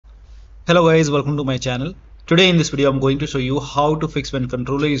Hello guys, welcome to my channel. Today in this video I'm going to show you how to fix when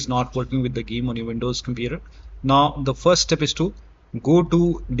controller is not working with the game on your Windows computer. Now the first step is to go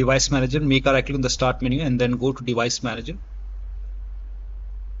to device manager, make a right click on the start menu and then go to device manager.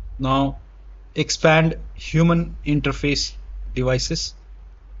 Now expand human interface devices.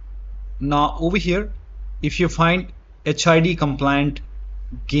 Now over here if you find HID compliant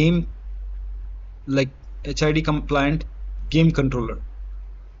game like HID compliant game controller.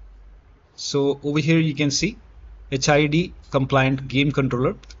 So over here you can see HID compliant game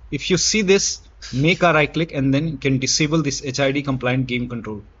controller. If you see this, make a right click and then you can disable this HID compliant game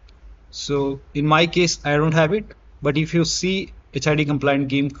controller. So in my case I don't have it, but if you see HID compliant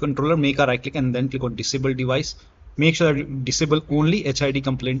game controller, make a right click and then click on disable device. Make sure that you disable only HID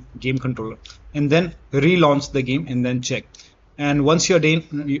compliant game controller and then relaunch the game and then check. And once you're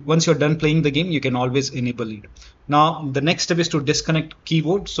done playing the game, you can always enable it. Now the next step is to disconnect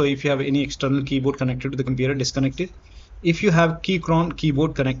keyboard. So if you have any external keyboard connected to the computer, disconnect it. If you have Keychron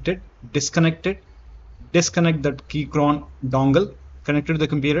keyboard connected, disconnect it. Disconnect that Keychron dongle connected to the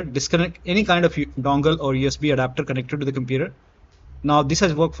computer. Disconnect any kind of dongle or USB adapter connected to the computer. Now this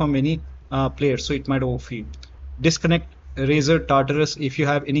has worked for many players, so it might work for you. Disconnect Razer Tartarus. If you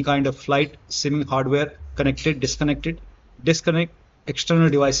have any kind of flight sim hardware connected, disconnect it. Disconnect external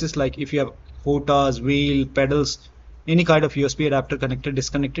devices like if you have HOTAS, wheel, pedals, any kind of USB adapter connected,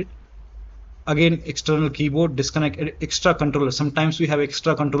 disconnect it. Again, external keyboard, disconnect extra controller. Sometimes we have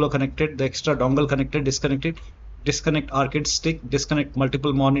extra controller connected, the extra dongle connected, disconnect it. Disconnect arcade stick, disconnect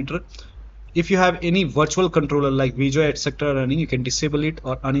multiple monitor. If you have any virtual controller like VJoy etc running, you can disable it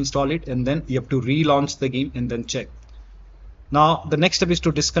or uninstall it and then you have to relaunch the game and then check. Now the next step is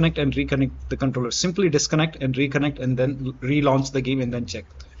to disconnect and reconnect the controller. Simply disconnect and reconnect and then relaunch the game and then check.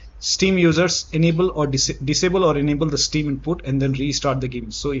 Steam users enable or disable or enable the Steam input and then restart the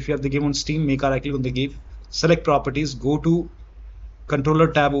game. So if you have the game on Steam, make a right click on the game, select properties, go to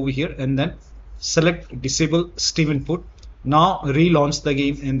controller tab over here and then select disable Steam input. Now relaunch the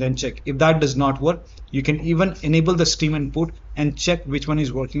game and then check. If that does not work, you can even enable the Steam input and check which one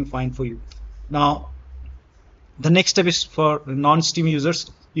is working fine for you. Now the next step is for non-Steam users.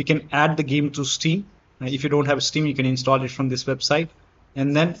 You can add the game to Steam. If you don't have Steam, you can install it from this website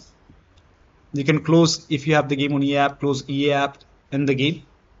and then you can close, if you have the game on EA app, close EA app and the game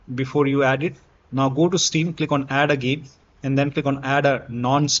before you add it. Now go to Steam, click on add a game and then click on add a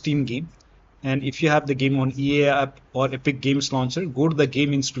non-Steam game. And if you have the game on EA app or Epic Games Launcher, go to the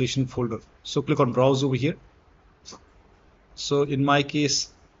game installation folder. So click on browse over here. So in my case,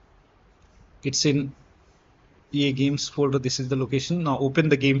 it's in EA Games folder. This is the location. Now open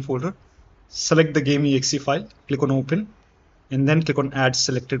the game folder, select the game exe file, click on open and then click on add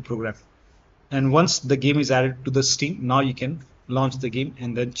selected program. And once the game is added to the Steam, now you can launch the game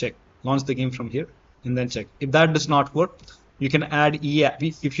and then check. Launch the game from here and then check. If that does not work, you can add EA app.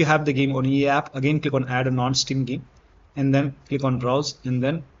 If you have the game on EA app, again click on add a non-Steam game and then click on browse and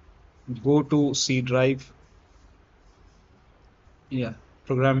then go to C drive,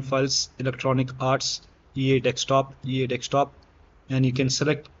 program files, electronic arts, EA desktop, and you can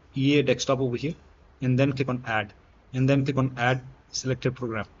select EA desktop over here and then click on add and then click on add selected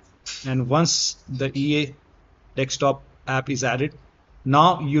program. And once the EA desktop app is added,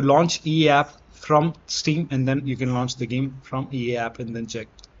 now you launch EA app from Steam and then you can launch the game from EA app and then check.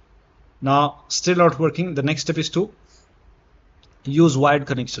 Now still not working. The next step is to use wired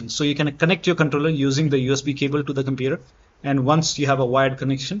connection. So you can connect your controller using the USB cable to the computer, and once you have a wired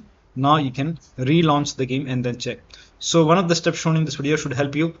connection, now you can relaunch the game and then check. So one of the steps shown in this video should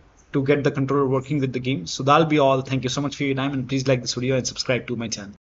help you to get the controller working with the game. So that'll be all. Thank you so much for your time and please like this video and subscribe to my channel.